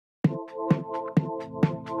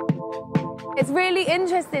It's really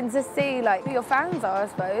interesting to see like who your fans are, I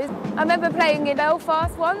suppose. I remember playing in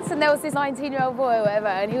Belfast once and there was this 19-year-old boy or whatever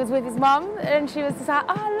and he was with his mum and she was just like,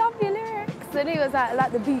 oh, I love your lyrics. And he was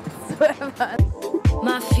like the beats, whatever.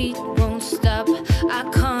 My feet won't stop, I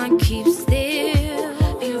can't keep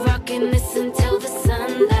still. Be rocking this until the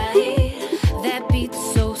sunlight. That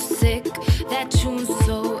beat's so sick, that tune's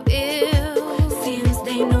so ill. Seems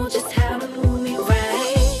they know just how to move me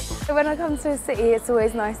right. When I come to a city, it's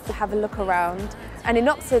always nice to have a look around. And in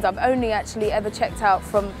Oxford, I've only actually ever checked out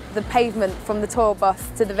from the pavement, from the tour bus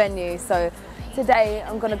to the venue. So today,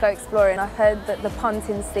 I'm going to go exploring. I've heard that the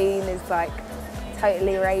punting scene is like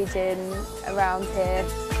totally raging around here.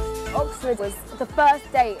 Oxford was the first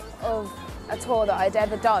date of a tour that I'd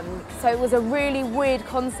ever done. So it was a really weird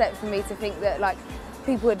concept for me to think that like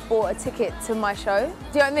people had bought a ticket to my show. Do you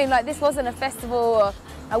know what I mean? Like this wasn't a festival or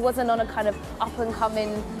I wasn't on a kind of up and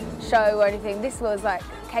coming show or anything. This was like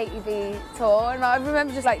Katy B tour and I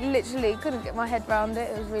remember just like literally couldn't get my head around it.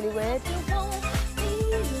 It was really weird.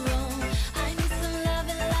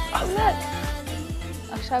 Oh look!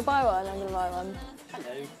 Oh, should I buy one? I'm going to buy one.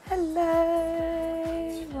 Hello.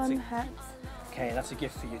 Hello. One hat. Okay, that's a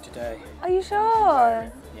gift for you today. Are you sure?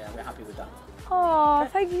 Yeah, we're happy with that. Oh,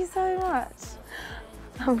 thank you so much.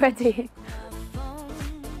 I'm ready.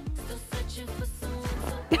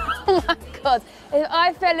 Oh my God, if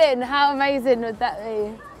I fell in, how amazing would that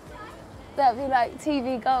be? That'd be like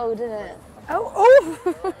TV gold, isn't it?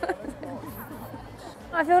 Oh.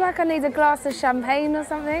 I feel like I need a glass of champagne or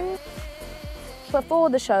something. Before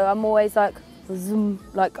the show, I'm always like, zoom,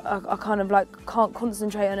 like I kind of like can't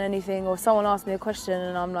concentrate on anything, or if someone asks me a question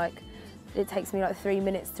and I'm like, it takes me like 3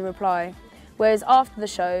 minutes to reply. Whereas after the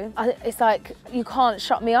show, it's like you can't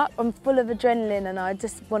shut me up. I'm full of adrenaline and I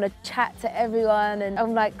just want to chat to everyone and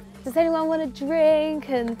I'm like, does anyone want a drink?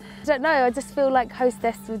 And I don't know, I just feel like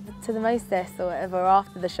hostess to the mostess or whatever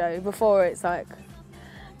after the show. Before it's like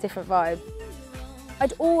different vibe.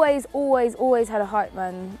 I'd always had a hype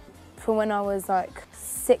man from when I was like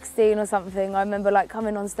 16 or something. I remember like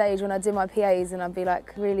coming on stage when I did my PAs and I'd be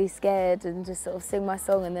like really scared and just sort of sing my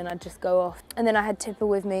song and then I'd just go off. And then I had Tipper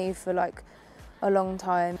with me for like a long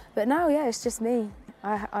time. But now, yeah, it's just me.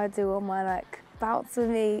 I do all my like bounce with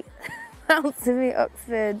me, bounce with me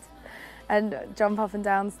Oxford and jump up and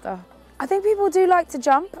down stuff. I think people do like to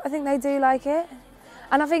jump. I think they do like it.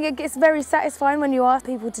 And I think it gets very satisfying when you ask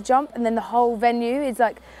people to jump and then the whole venue is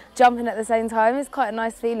like jumping at the same time. It's quite a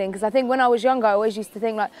nice feeling because I think when I was younger, I always used to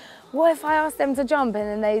think like, what if I asked them to jump?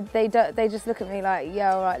 And then they just look at me like,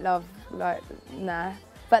 yeah, all right, love, like, nah.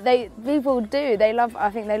 But people do, I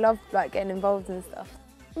think they love like getting involved and stuff.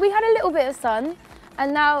 We had a little bit of sun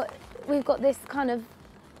and now we've got this kind of,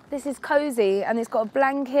 this is cozy and it's got a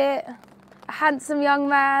blanket, a handsome young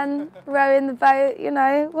man rowing the boat, you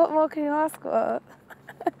know, what more can you ask for?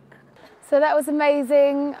 So that was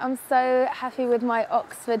amazing. I'm so happy with my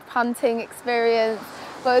Oxford punting experience.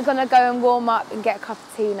 But we're gonna go and warm up and get a cup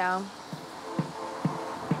of tea now.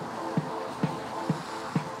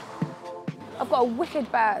 I've got a wicked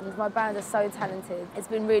band. My band are so talented. It's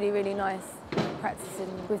been really, really nice practicing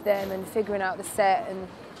with them and figuring out the set and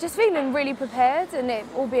just feeling really prepared and it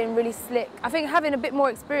all being really slick. I think having a bit more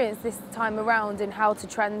experience this time around in how to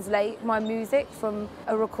translate my music from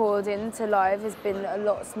a recording to live has been a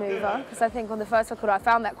lot smoother because I think on the first record I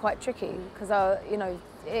found that quite tricky because you know,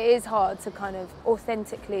 it is hard to kind of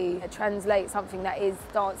authentically translate something that is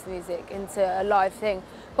dance music into a live thing.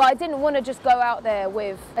 But I didn't want to just go out there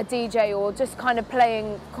with a DJ or just kind of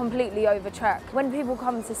playing completely over track. When people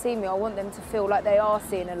come to see me, I want them to feel like they are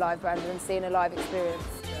seeing a live band and seeing a live experience.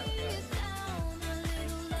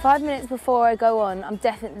 5 minutes before I go on, I'm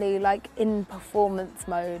definitely like in performance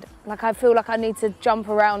mode. Like I feel like I need to jump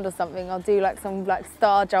around or something. I'll do like some like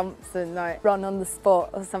star jumps and like run on the spot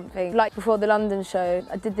or something. Like before the London show,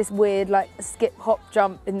 I did this weird like skip hop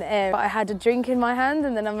jump in the air. But I had a drink in my hand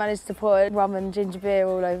and then I managed to pour rum and ginger beer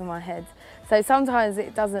all over my head. So sometimes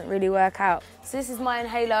it doesn't really work out. So this is my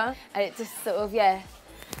inhaler and it just sort of, yeah,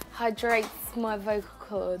 hydrates my vocal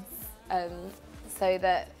cords so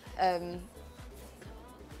that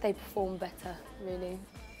they perform better, really.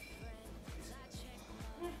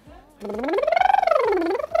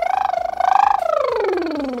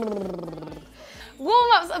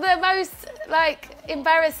 Warm-ups are the most, like,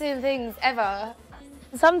 embarrassing things ever.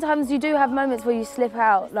 Sometimes you do have moments where you slip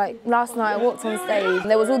out. Like last night I walked on stage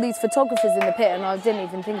and there was all these photographers in the pit and I didn't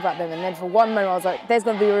even think about them, and then for one moment I was like, there's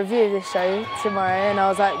going to be a review of this show tomorrow, and I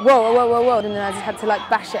was like, whoa, whoa, whoa, whoa, and then I just had to like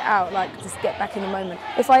bash it out, like just get back in the moment.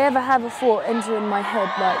 If I ever have a thought entering my head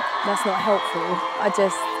like that's not helpful, I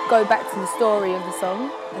just go back to the story of the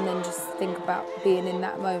song and then just think about being in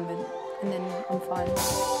that moment, and then I'm fine.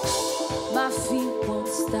 My feet won't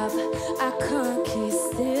stop, I can't keep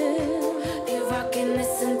still. Be rocking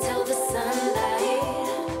this until the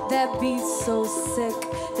sunlight. That beat's so sick,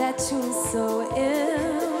 that tune's so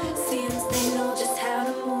ill. Seems they know just how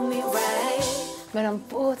to move me right. When I'm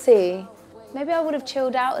 40, maybe I would have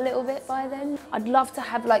chilled out a little bit by then. I'd love to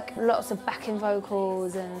have like lots of backing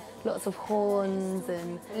vocals and lots of horns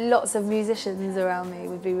and lots of musicians around me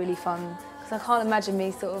would be really fun. Because I can't imagine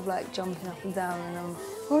me sort of like jumping up and down and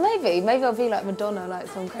well maybe I'll be like Madonna, like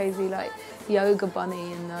some crazy like yoga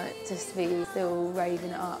bunny and like just be still raving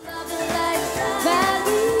it up. I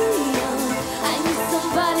need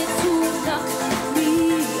somebody to knock me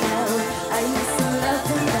out. I need some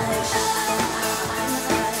love and light.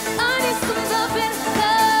 I need some love and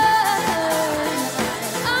light.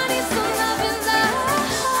 I need some love and light.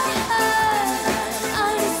 I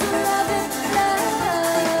need some love and light.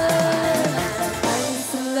 I need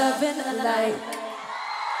some love and light.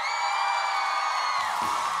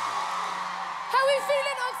 How we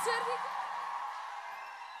feeling, Oxford?